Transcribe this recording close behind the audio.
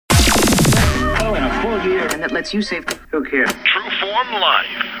here. And that lets you save... Who cares? True Form Life.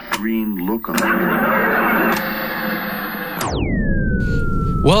 Green lookum.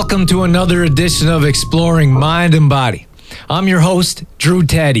 Welcome to another edition of Exploring Mind and Body. I'm your host, Drew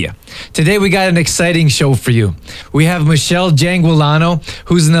Tadia. Today we got an exciting show for you. We have Michelle Janguilano,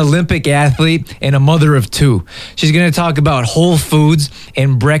 who's an Olympic athlete and a mother of two. She's going to talk about whole foods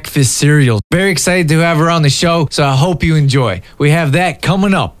and breakfast cereals. Very excited to have her on the show, so I hope you enjoy. We have that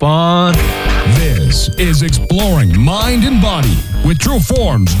coming up on... This is Exploring Mind and Body with True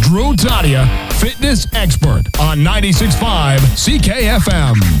Form's Drew Tadia, fitness expert on 96.5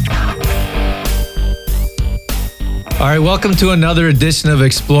 CKFM. All right, welcome to another edition of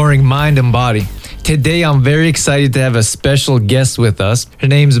Exploring Mind and Body. Today, I'm very excited to have a special guest with us. Her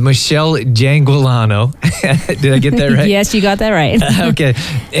name's Michelle Janguilano. Did I get that right? Yes, you got that right. Okay.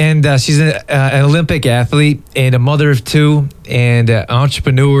 And she's an Olympic athlete and a mother of two and an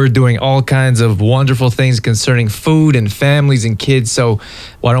entrepreneur doing all kinds of wonderful things concerning food and families and kids. So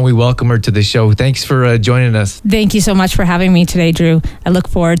why don't we welcome her to the show? Thanks for joining us. Thank you so much for having me today, Drew. I look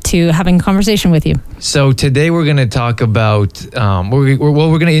forward to having a conversation with you. So today we're going to talk about, we're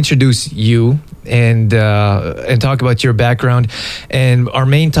going to introduce you and talk about your background. And our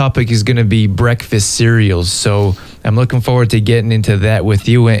main topic is going to be breakfast cereals. So I'm looking forward to getting into that with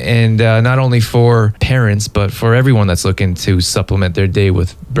you, and not only for parents, but for everyone that's looking to supplement their day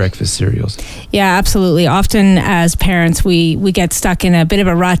with breakfast cereals. Yeah, absolutely. Often as parents, we get stuck in a bit of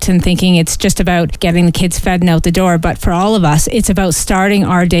a rut and thinking it's just about getting the kids fed and out the door. But for all of us, it's about starting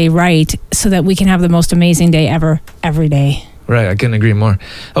our day right so that we can have the most amazing day ever, every day. Right, I couldn't agree more.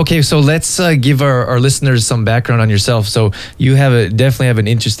 Okay, so let's give our listeners some background on yourself. So you definitely have an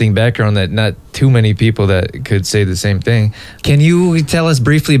interesting background that not too many people that could say the same thing. Can you tell us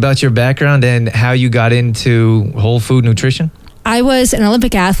briefly about your background and how you got into whole food nutrition? I was an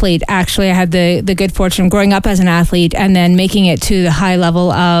Olympic athlete. Actually, I had the good fortune of growing up as an athlete and then making it to the high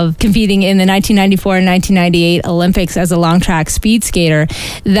level of competing in the 1994 and 1998 Olympics as a long track speed skater.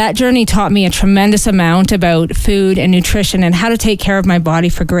 That journey taught me a tremendous amount about food and nutrition and how to take care of my body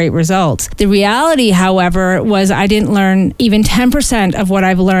for great results. The reality, however, was I didn't learn even 10% of what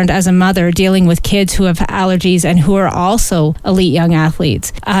I've learned as a mother dealing with kids who have allergies and who are also elite young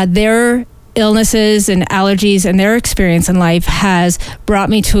athletes. Their illnesses and allergies and their experience in life has brought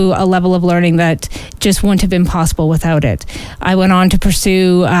me to a level of learning that just wouldn't have been possible without it. I went on to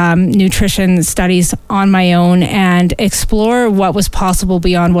pursue nutrition studies on my own and explore what was possible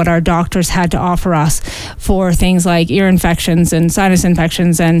beyond what our doctors had to offer us for things like ear infections and sinus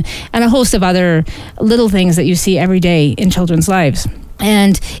infections and a host of other little things that you see every day in children's lives.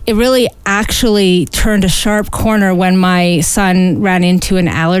 And it really actually turned a sharp corner when my son ran into an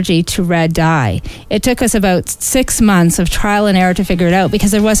allergy to red dye. It took us about 6 months of trial and error to figure it out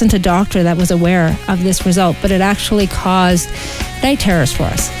because there wasn't a doctor that was aware of this result, but it actually caused night terrors for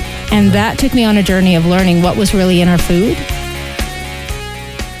us. And that took me on a journey of learning what was really in our food.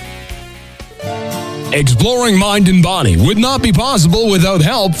 Exploring Mind and Body would not be possible without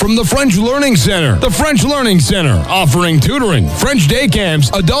help from the French Learning Center. The French Learning Center, offering tutoring, French day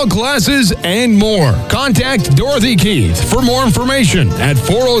camps, adult classes, and more. Contact Dorothy Keith for more information at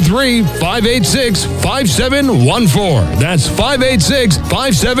 403-586-5714. That's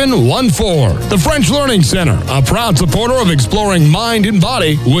 586-5714. The French Learning Center, a proud supporter of Exploring Mind and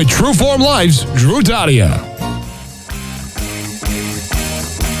Body with True Form Life's Drew Tadia.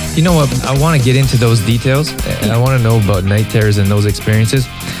 You know what? I want to get into those details, and I want to know about night terrors and those experiences.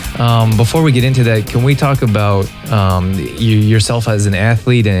 Before we get into that, can we talk about yourself as an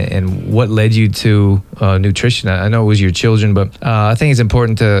athlete and what led you to nutrition? I know it was your children, but I think it's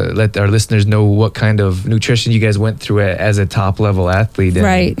important to let our listeners know what kind of nutrition you guys went through as a top-level athlete,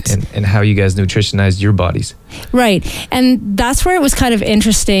 and how you guys nutritionized your bodies. Right. And that's where it was kind of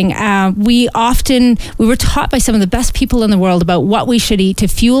interesting. We were taught by some of the best people in the world about what we should eat to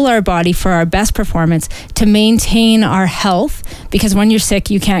fuel our body for our best performance, to maintain our health, because when you're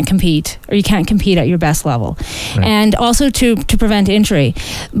sick, you can't compete, or you can't compete at your best level. Right. And also to prevent injury.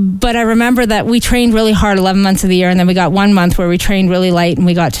 But I remember that we trained really hard 11 months of the year, and then we got 1 month where we trained really light and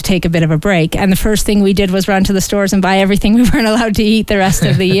we got to take a bit of a break. And the first thing we did was run to the stores and buy everything we weren't allowed to eat the rest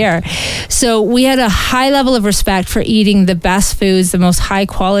of the year. So we had a high level of respect for eating the best foods, the most high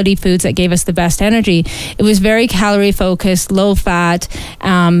quality foods that gave us the best energy. It was very calorie focused, low fat,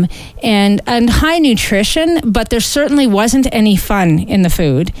 and high nutrition, but there certainly wasn't any fun in the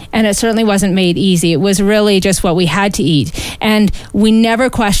food, and it certainly wasn't made easy. It was really just what what we had to eat. And we never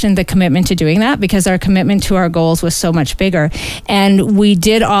questioned the commitment to doing that because our commitment to our goals was so much bigger. And we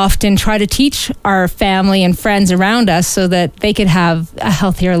did often try to teach our family and friends around us so that they could have a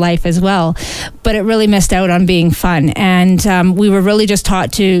healthier life as well. But it really missed out on being fun. And we were really just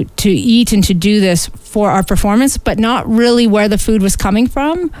taught to eat and to do this for our performance, but not really where the food was coming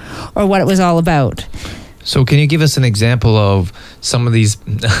from or what it was all about. So can you give us an example of some of these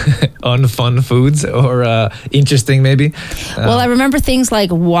unfun foods or interesting maybe? Well, I remember things like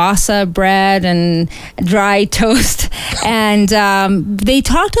wassa bread and dry toast. And they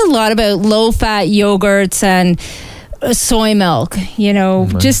talked a lot about low-fat yogurts and soy milk,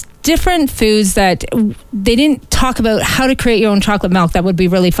 just different foods that they didn't talk about how to create your own chocolate milk that would be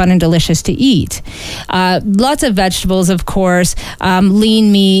really fun and delicious to eat. Lots of vegetables, of course,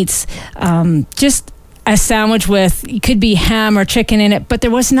 lean meats, just a sandwich with, it could be ham or chicken in it, but there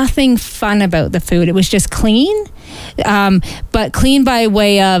was nothing fun about the food. It was just clean, but clean by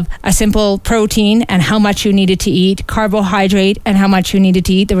way of a simple protein and how much you needed to eat, carbohydrate and how much you needed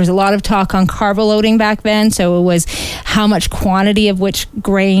to eat. There was a lot of talk on carb loading back then, so it was how much quantity of which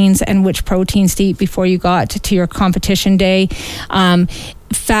grains and which proteins to eat before you got to your competition day.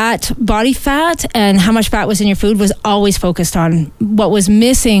 Body fat and how much fat was in your food was always focused on. What was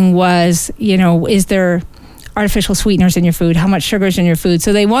missing was, is there artificial sweeteners in your food? How much sugar is in your food?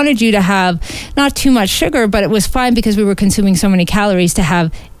 So they wanted you to have not too much sugar, but it was fine because we were consuming so many calories to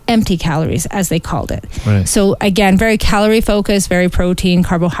have empty calories, as they called it. Right. So again, very calorie focused, very protein,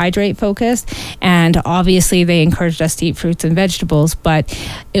 carbohydrate focused. And obviously they encouraged us to eat fruits and vegetables, but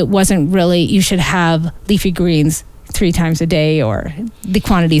it wasn't really, you should have leafy greens 3 times a day or the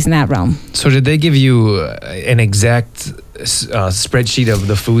quantities in that realm. So did they give you an exact spreadsheet of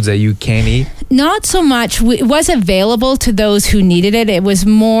the foods that you can eat? Not so much. It was available to those who needed it. It was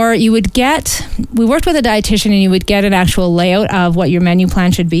more, we worked with a dietitian and you would get an actual layout of what your menu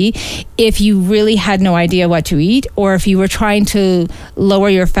plan should be if you really had no idea what to eat, or if you were trying to lower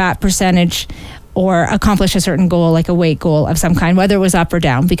your fat percentage or accomplish a certain goal, like a weight goal of some kind, whether it was up or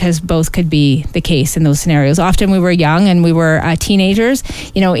down, because both could be the case in those scenarios. Often we were young and we were teenagers,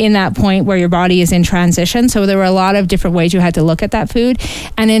 in that point where your body is in transition. So there were a lot of different ways you had to look at that food.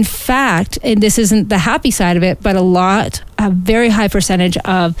 And in fact, and this isn't the happy side of it, but a very high percentage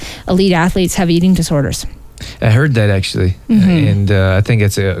of elite athletes have eating disorders. I heard that actually. Mm-hmm. And I think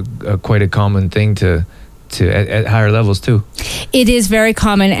it's quite a common thing at higher levels too. It is very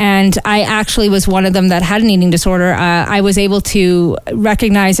common, and I actually was one of them that had an eating disorder. I was able to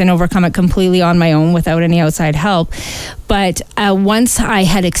recognize and overcome it completely on my own without any outside help. But once I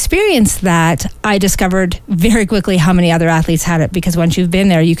had experienced that, I discovered very quickly how many other athletes had it, because once you've been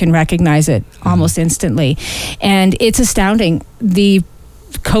there, you can recognize it almost instantly. And it's astounding. The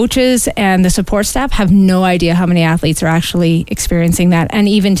coaches and the support staff have no idea how many athletes are actually experiencing that, and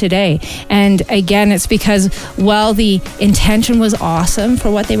even today. And again, it's because while the intention was awesome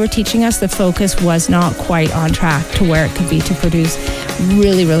for what they were teaching us, the focus was not quite on track to where it could be to produce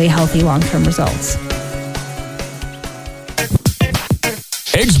really, really healthy long-term results.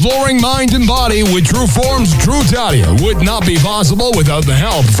 Exploring mind and body with True Form's Drew Tadia would not be possible without the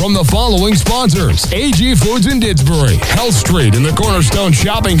help from the following sponsors: AG Foods in Didsbury, Health Street in the Cornerstone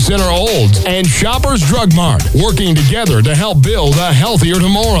Shopping Center Olds, and Shoppers Drug Mart, working together to help build a healthier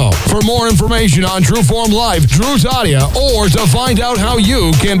tomorrow. For more information on True Form Life, Drew Tadia, or to find out how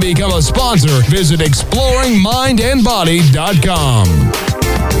you can become a sponsor, visit exploringmindandbody.com.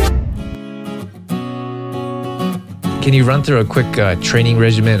 Can you run through a quick training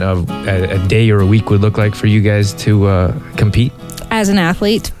regimen of a day or a week would look like for you guys to compete? As an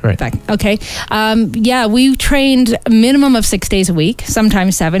athlete? Right. Okay. We trained a minimum of 6 days a week,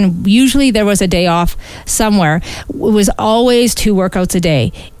 sometimes 7. Usually there was a day off somewhere. It was always 2 workouts a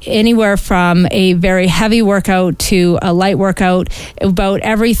day, anywhere from a very heavy workout to a light workout. About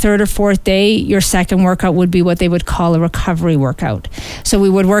every 3rd or 4th day, your second workout would be what they would call a recovery workout. So we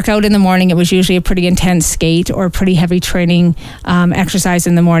would work out in the morning. It was usually a pretty intense skate or pretty heavy training exercise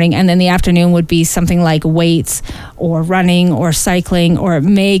in the morning. And then the afternoon would be something like weights or running or cycling, or it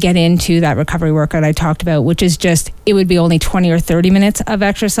may get into that recovery workout I talked about, which is just, it would be only 20 or 30 minutes of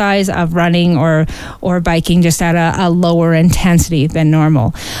exercise, of running or biking, just at a lower intensity than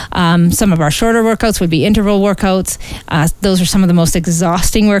normal. Some of our shorter workouts would be interval workouts. Those are some of the most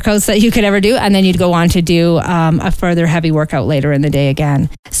exhausting workouts that you could ever do. And then you'd go on to do a further heavy workout later in the day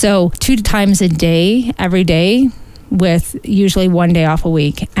again. So 2 times a day, every day, with usually 1 day off a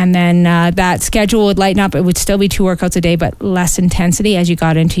week. And then that schedule would lighten up. It would still be 2 workouts a day, but less intensity as you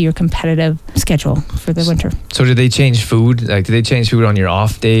got into your competitive schedule for the winter. So did they change food? Like, did they change food on your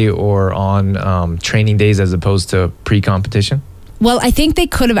off day or on training days as opposed to pre-competition? Well, I think they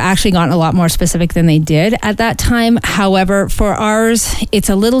could have actually gotten a lot more specific than they did at that time. However, for ours, it's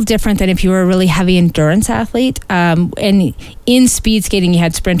a little different than if you were a really heavy endurance athlete. And in speed skating, you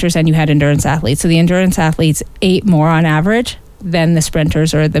had sprinters and you had endurance athletes. So the endurance athletes ate more on average than the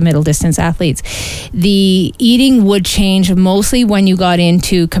sprinters or the middle distance athletes. The eating would change mostly when you got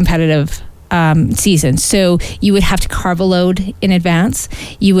into competitive season. So you would have to carb a load in advance.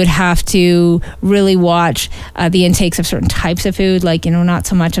 You would have to really watch the intakes of certain types of food, like, not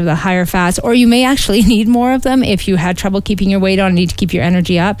so much of the higher fats, or you may actually need more of them if you had trouble keeping your weight on and need to keep your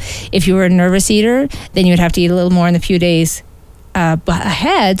energy up. If you were a nervous eater, then you would have to eat a little more in the few days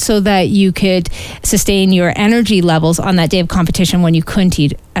ahead so that you could sustain your energy levels on that day of competition when you couldn't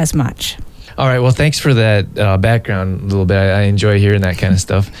eat as much. All right. Well, thanks for that background a little bit. I enjoy hearing that kind of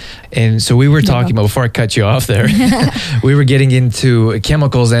stuff. And so we were talking about, before I cut you off there, we were getting into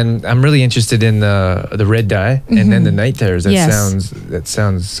chemicals, and I'm really interested in the red dye and then the night tears. That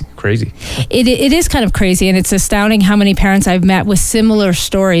sounds crazy. It is kind of crazy, and it's astounding how many parents I've met with similar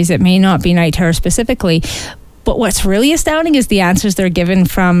stories. It may not be night terror specifically, but what's really astounding is the answers they're given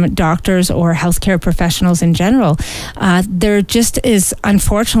from doctors or healthcare professionals in general. There just is,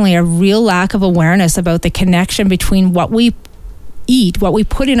 unfortunately, a real lack of awareness about the connection between what we eat, what we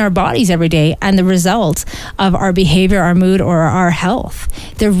put in our bodies every day, and the results of our behavior, our mood, or our health.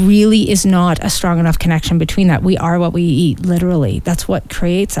 There really is not a strong enough connection between that. We are what we eat, literally. That's what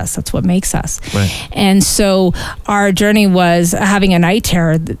creates us. That's what makes us. Right. And so our journey was having a night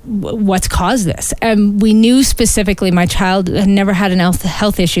terror. What's caused this? And we knew specifically my child had never had an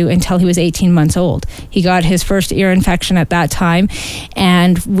health issue until he was 18 months old. He got his first ear infection at that time,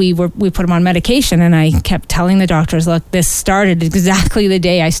 and we put him on medication. And I kept telling the doctors, look, this started exactly the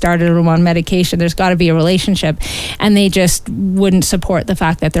day I started him on medication. There's got to be a relationship. And they just wouldn't support the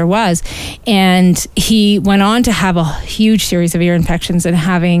fact that there was. And he went on to have a huge series of ear infections and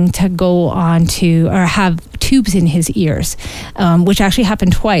having to go on to, or have tubes in his ears, which actually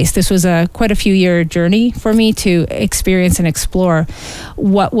happened twice. This was quite a few year journey for me to experience and explore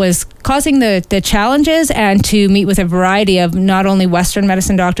what was causing the challenges, and to meet with a variety of not only Western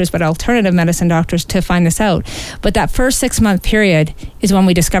medicine doctors but alternative medicine doctors to find this out. But that first 6-month period is when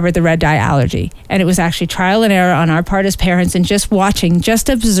we discovered the red dye allergy, and it was actually trial and error on our part as parents, and just watching, just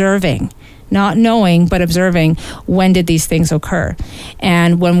observing, not knowing, but observing, when did these things occur.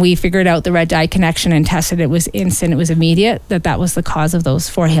 And when we figured out the red dye connection and tested, it was instant, it was immediate, that was the cause of those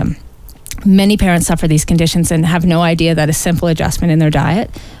for him. Many parents suffer these conditions and have no idea that a simple adjustment in their diet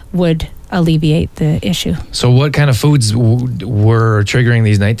would alleviate the issue. So what kind of foods were triggering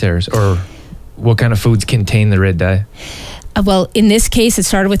these night terrors, or what kind of foods contain the red dye? Well, in this case, it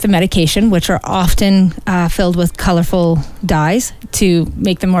started with the medication, which are often filled with colorful dyes to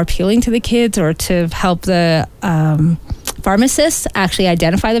make them more appealing to the kids, or to help the pharmacists actually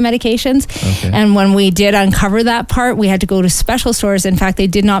identify the medications. Okay. And when we did uncover that part, we had to go to special stores. In fact, they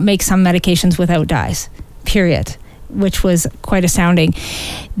did not make some medications without dyes, period, which was quite astounding.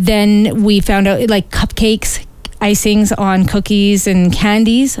 Then we found out, like cupcakes, icings on cookies and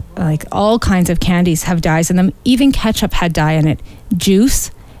candies, like all kinds of candies have dyes in them. Even ketchup had dye in it. Juice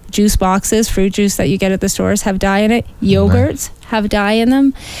boxes, fruit juice that you get at the stores have dye in it. Yogurts have dye in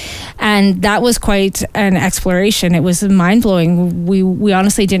them. And that was quite an exploration. It was mind-blowing. We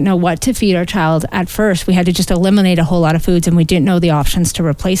honestly didn't know what to feed our child at first. We had to just eliminate a whole lot of foods, and we didn't know the options to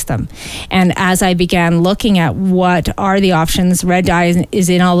replace them. And as I began looking at what are the options, red dye is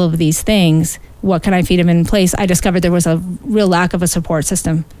in all of these things, what can I feed him in place, I discovered there was a real lack of a support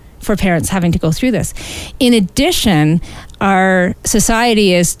system for parents having to go through this. In addition, our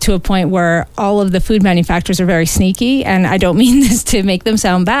society is to a point where all of the food manufacturers are very sneaky, and I don't mean this to make them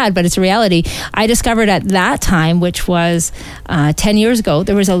sound bad, but it's a reality. I discovered at that time, which was 10 years ago,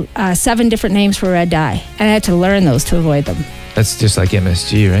 there was 7 different names for red dye, and I had to learn those to avoid them. That's just like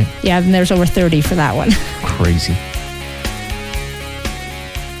MSG, right? Yeah, and there's over 30 for that one. Crazy.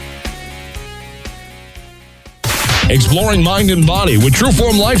 Exploring mind and body with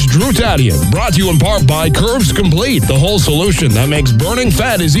Trueform Life's Drew Tadian. Brought to you in part by Curves Complete, the whole solution that makes burning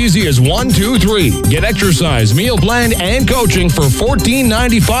fat as easy as 1, 2, 3. Get exercise, meal plan, and coaching for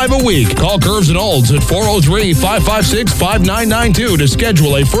 $14.95 a week. Call Curves and Olds at 403-556-5992 to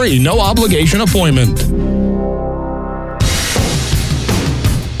schedule a free, no-obligation appointment.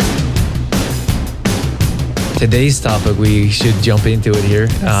 Today's topic, we should jump into it here.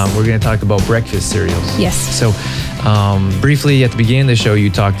 Yes. We're going to talk about breakfast cereals. Yes. So Briefly at the beginning of the show, you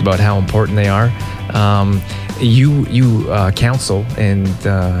talked about how important they are. You counsel and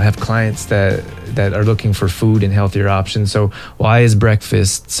have clients that are looking for food and healthier options. So why is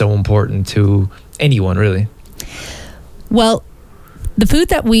breakfast so important to anyone, really? Well, the food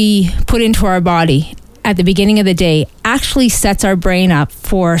that we put into our body at the beginning of the day actually sets our brain up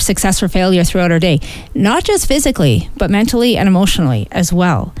for success or failure throughout our day, not just physically, but mentally and emotionally as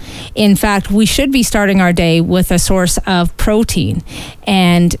well. In fact, we should be starting our day with a source of protein,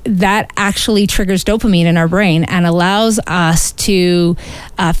 and that actually triggers dopamine in our brain and allows us to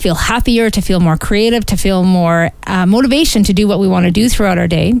feel happier, to feel more creative, to feel more motivation to do what we want to do throughout our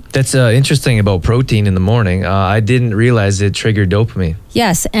day. That's interesting about protein in the morning. I didn't realize it triggered dopamine.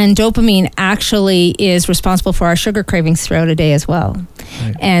 Yes, and dopamine actually is responsible for our sugar cravings throughout a day as well.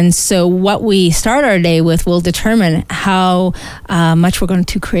 Right. And so what we start our day with will determine how much we're going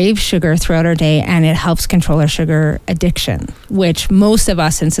to crave sugar throughout our day, and it helps control our sugar addiction, which most of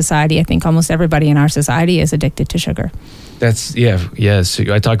us in society, I think almost everybody in our society is addicted to sugar. Yes.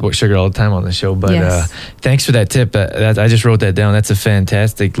 I talk about sugar all the time on the show, but yes. Thanks for that tip. I just wrote that down. That's a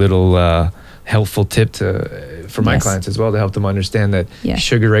fantastic little helpful tip for my clients as well, to help them understand that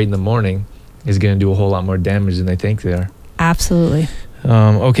sugar right in the morning is going to do a whole lot more damage than they think they are. Absolutely.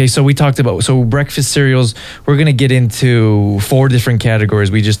 Okay, so we talked about breakfast cereals. We're going to get into 4 different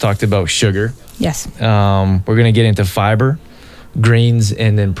categories. We just talked about sugar. Yes. We're going to get into fiber, grains,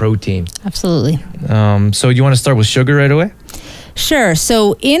 and then protein. Absolutely. So you want to start with sugar right away? Sure.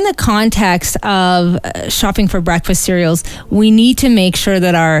 So in the context of shopping for breakfast cereals, we need to make sure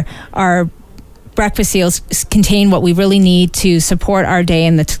that our breakfast cereals contain what we really need to support our day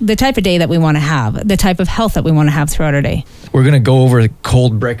and the type of day that we want to have, the type of health that we want to have throughout our day. We're going to go over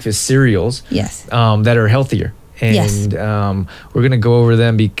cold breakfast cereals that are healthier. And we're going to go over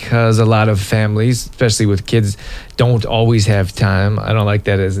them because a lot of families, especially with kids, don't always have time. I don't like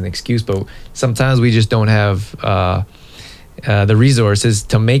that as an excuse, but sometimes we just don't have the resources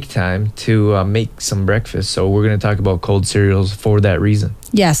to make time to make some breakfast. So we're going to talk about cold cereals for that reason.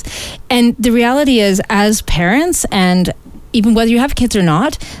 Yes. And the reality is, as parents, and even whether you have kids or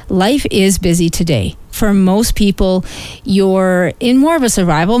not, life is busy today. For most people, you're in more of a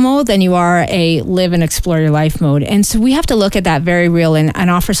survival mode than you are a live and explore your life mode. And so we have to look at that very real and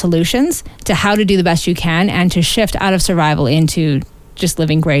offer solutions to how to do the best you can and to shift out of survival into just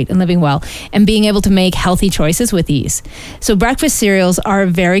living great and living well and being able to make healthy choices with ease. So breakfast cereals are a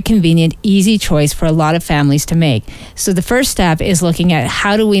very convenient, easy choice for a lot of families to make. So the first step is looking at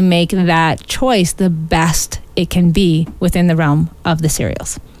how do we make that choice the best it can be within the realm of the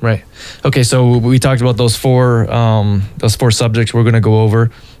cereals. Right. Okay, so we talked about those four subjects we're going to go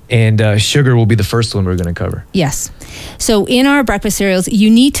over. And sugar will be the first one we're going to cover. Yes. So in our breakfast cereals, you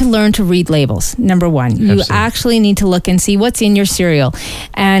need to learn to read labels, number one. You actually need to look and see what's in your cereal.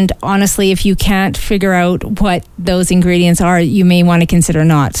 And honestly, if you can't figure out what those ingredients are, you may want to consider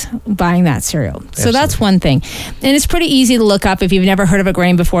not buying that cereal. Absolutely. So that's one thing. And it's pretty easy to look up. If you've never heard of a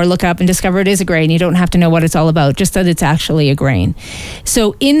grain before, look up and discover it is a grain. You don't have to know what it's all about, just that it's actually a grain.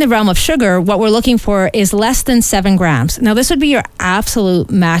 So in the realm of sugar, what we're looking for is less than 7 grams. Now, this would be your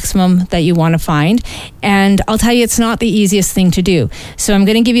absolute maximum that you want to find. And I'll tell you, it's not the easiest thing to do. So I'm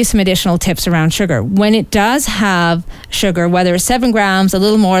going to give you some additional tips around sugar. When it does have sugar, whether it's 7 grams, a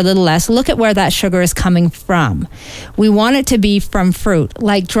little more, a little less, look at where that sugar is coming from. We want it to be from fruit,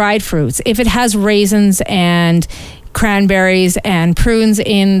 like dried fruits. If it has raisins and cranberries and prunes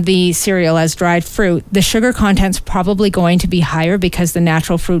in the cereal as dried fruit, the sugar content's probably going to be higher because the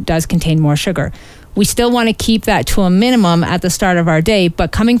natural fruit does contain more sugar. We still want to keep that to a minimum at the start of our day,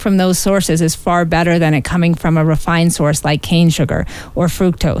 but coming from those sources is far better than it coming from a refined source like cane sugar or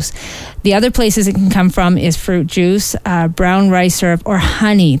fructose. The other places it can come from is fruit juice, brown rice syrup, or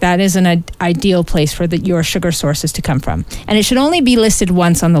honey. That is an ideal place for your sugar sources to come from. And it should only be listed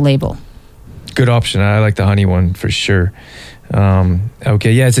once on the label. Good option. I like the honey one for sure.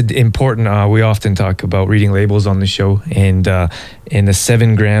 Okay, yeah, it's important. We often talk about reading labels on the show, and the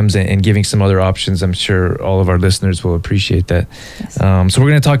 7 grams and giving some other options. I'm sure all of our listeners will appreciate that. Yes. So we're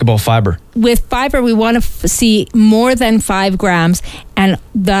going to talk about fiber. With fiber, we want to see more than 5 grams, and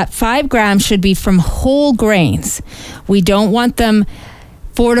that 5 grams should be from whole grains. We don't want them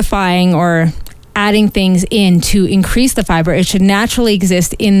fortifying or adding things in to increase the fiber. It should naturally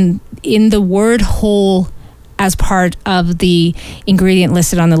exist in the word whole as part of the ingredient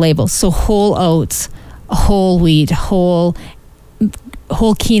listed on the label. So whole oats, whole wheat, whole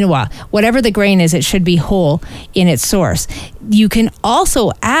quinoa, whatever the grain is, it should be whole in its source. You can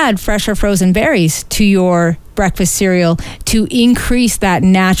also add fresh or frozen berries to your breakfast cereal to increase that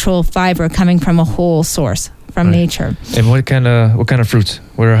natural fiber coming from a whole source. from nature. And what kind of fruits?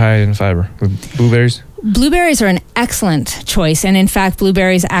 What are high in fiber? Blueberries? Blueberries are an excellent choice. And in fact,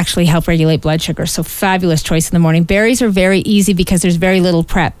 blueberries actually help regulate blood sugar. So fabulous choice in the morning. Berries are very easy because there's very little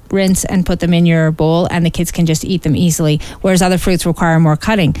prep. Rinse and put them in your bowl and the kids can just eat them easily. Whereas other fruits require more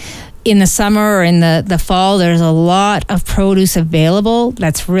cutting. In the summer or in the fall, there's a lot of produce available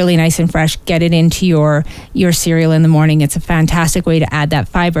that's really nice and fresh. Get it into your cereal in the morning. It's a fantastic way to add that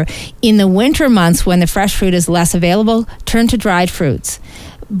fiber. In the winter months, when the fresh fruit is less available, turn to dried fruits.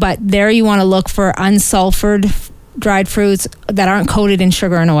 But there you want to look for unsulfured dried fruits that aren't coated in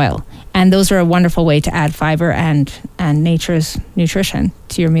sugar and oil. And those are a wonderful way to add fiber and nature's nutrition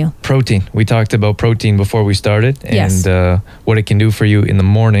to your meal. Protein. We talked about protein before we started and Yes. what it can do for you in the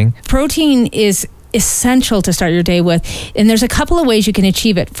morning. Protein is essential to start your day with, and there's a couple of ways you can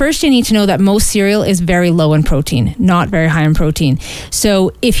achieve it. First, you need to know that most cereal is very low in protein, not very high in protein.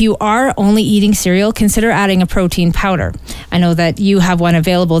 So if you are only eating cereal, consider adding a protein powder. I know that you have one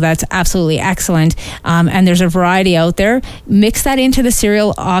available that's absolutely excellent, and there's a variety out there. Mix that into the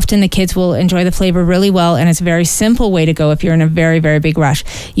cereal. Often the kids will enjoy the flavor really well, and it's a very simple way to go if you're in a very, very big rush.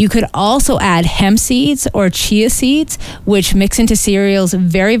 You could also add hemp seeds or chia seeds, which mix into cereals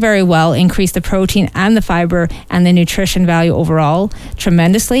very, very well, increase the protein and the fiber and the nutrition value overall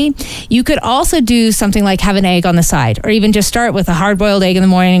tremendously. You could also do something like have an egg on the side, or even just start with a hard-boiled egg in the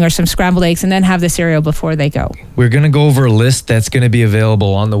morning or some scrambled eggs and then have the cereal before they go. We're going to go over a list that's going to be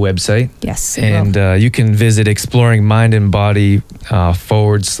available on the website. Yes. And you can visit Exploring Mind and Body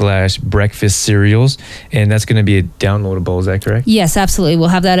 /breakfast cereals. And that's going to be downloadable. Is that correct? Yes, absolutely. We'll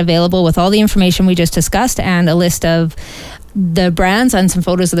have that available with all the information we just discussed and a list of the brands and some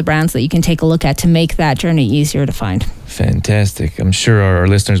photos of the brands that you can take a look at to make that journey easier to find. Fantastic. I'm sure our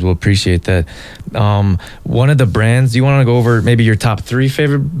listeners will appreciate that. One of the brands, do you want to go over maybe your top 3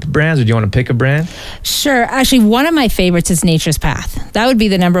 favorite brands, or do you want to pick a brand? Sure. Actually, one of my favorites is Nature's Path. That would be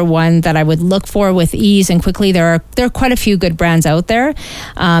the number one that I would look for with ease and quickly. There are quite a few good brands out there.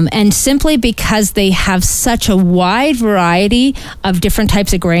 And simply because they have such a wide variety of different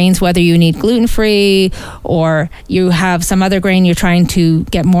types of grains, whether you need gluten-free or you have some other grain you're trying to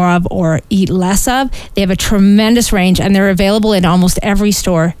get more of or eat less of, they have a tremendous range and they're available in almost every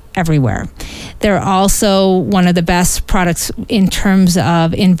store everywhere. They're also one of the best products in terms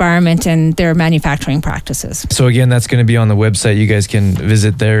of environment and their manufacturing practices. So again, that's going to be on the website. You guys can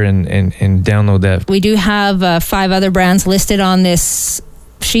visit there and download that. We do have 5 other brands listed on this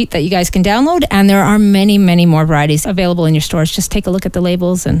sheet that you guys can download, and there are many, many more varieties available in your stores. Just take a look at the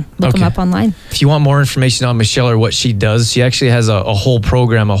labels and look them up online. If you want more information on Michelle or what she does, she actually has a whole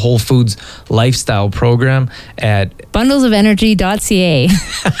program, a Whole Foods lifestyle program at bundlesofenergy.ca.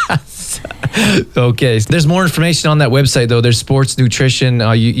 Okay, so there's more information on that website though. There's sports nutrition.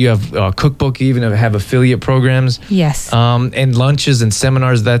 You have a cookbook. You even have affiliate programs. Yes. And lunches and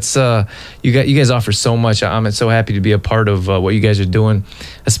seminars. That's you guys offer so much. I'm so happy to be a part of what you guys are doing,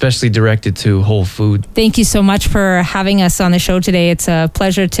 especially directed to whole food. Thank you so much for having us on the show today. It's a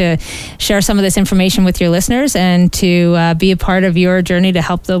pleasure to share some of this information with your listeners and to be a part of your journey to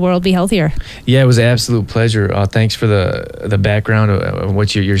help the world be healthier. Yeah, it was an absolute pleasure. Thanks for the background of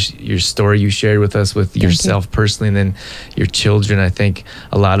what your story you shared with us with yourself personally, and then your children. I think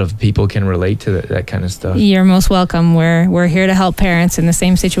a lot of people can relate to that kind of stuff. You're most welcome. We're here to help parents in the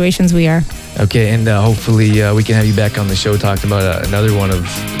same situations we are. Okay, and hopefully we can have you back on the show talking about another one of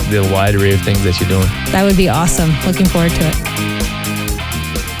the wide array of things that you're doing. That would be awesome. Looking forward to it.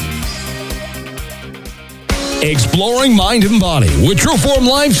 Exploring Mind and Body with Trueform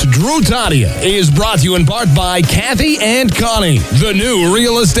Life's Drew Tadia is brought to you in part by Kathy and Connie, the new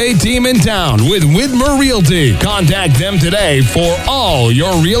real estate team in town with Widmer Realty. Contact them today for all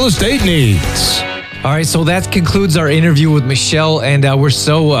your real estate needs. All right, so that concludes our interview with Michelle, and I'm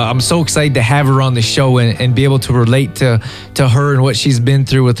so excited to have her on the show and be able to relate to her and what she's been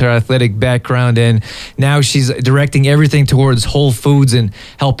through with her athletic background, and now she's directing everything towards whole foods and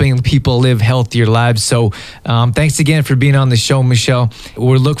helping people live healthier lives. So thanks again for being on the show, Michelle.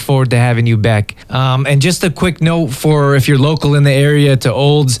 We'll look forward to having you back. And just a quick note for if you're local in the area to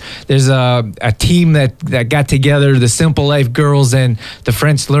Olds, there's a team that got together, the Simple Life Girls and the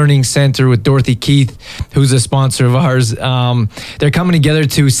French Learning Center with Dorothy Keith, who's a sponsor of ours. They're coming together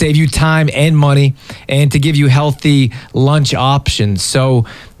to save you time and money and to give you healthy lunch options. So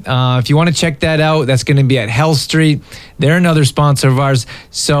if you want to check that out, that's going to be at Hell Street. They're another sponsor of ours.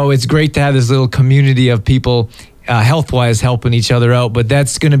 So it's great to have this little community of people health-wise helping each other out. But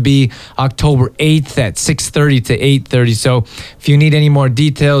that's going to be October 8th at 6:30 to 8:30. So if you need any more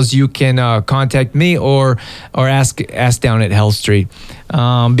details, you can contact me or ask down at Health Street.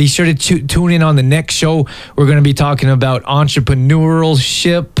 Be sure to tune in on the next show. We're going to be talking about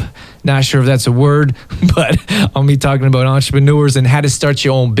entrepreneurship. Not sure if that's a word, but I'll be talking about entrepreneurs and how to start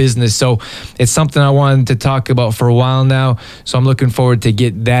your own business. So it's something I wanted to talk about for a while now. So I'm looking forward to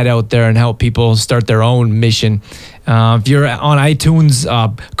get that out there and help people start their own mission. If you're on iTunes,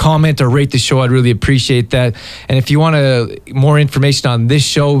 comment or rate the show. I'd really appreciate that. And if you want more information on this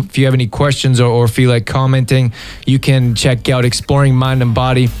show, if you have any questions or feel like commenting, you can check out Exploring Mind and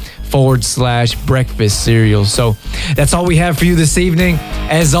Body /breakfast cereal. So that's all we have for you this evening.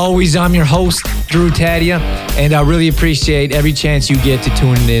 As always, I'm your host, Drew Tadia, and I really appreciate every chance you get to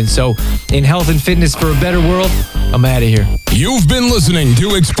tune in. So in health and fitness for a better world, I'm out of here. You've been listening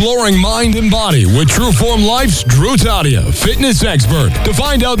to Exploring Mind and Body with True Form Life's Drew Tadia, fitness expert. To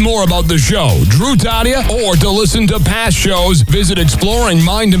find out more about the show, Drew Tadia, or to listen to past shows, visit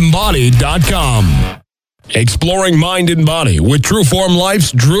exploringmindandbody.com. Exploring Mind and Body with True Form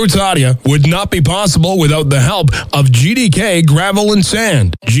Life's Drew Tadia would not be possible without the help of GDK Gravel and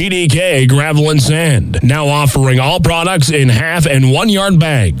Sand. GDK Gravel and Sand, now offering all products in 1/2 and 1 yard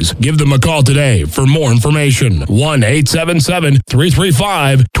bags. Give them a call today for more information.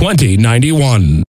 1-877-335-2091.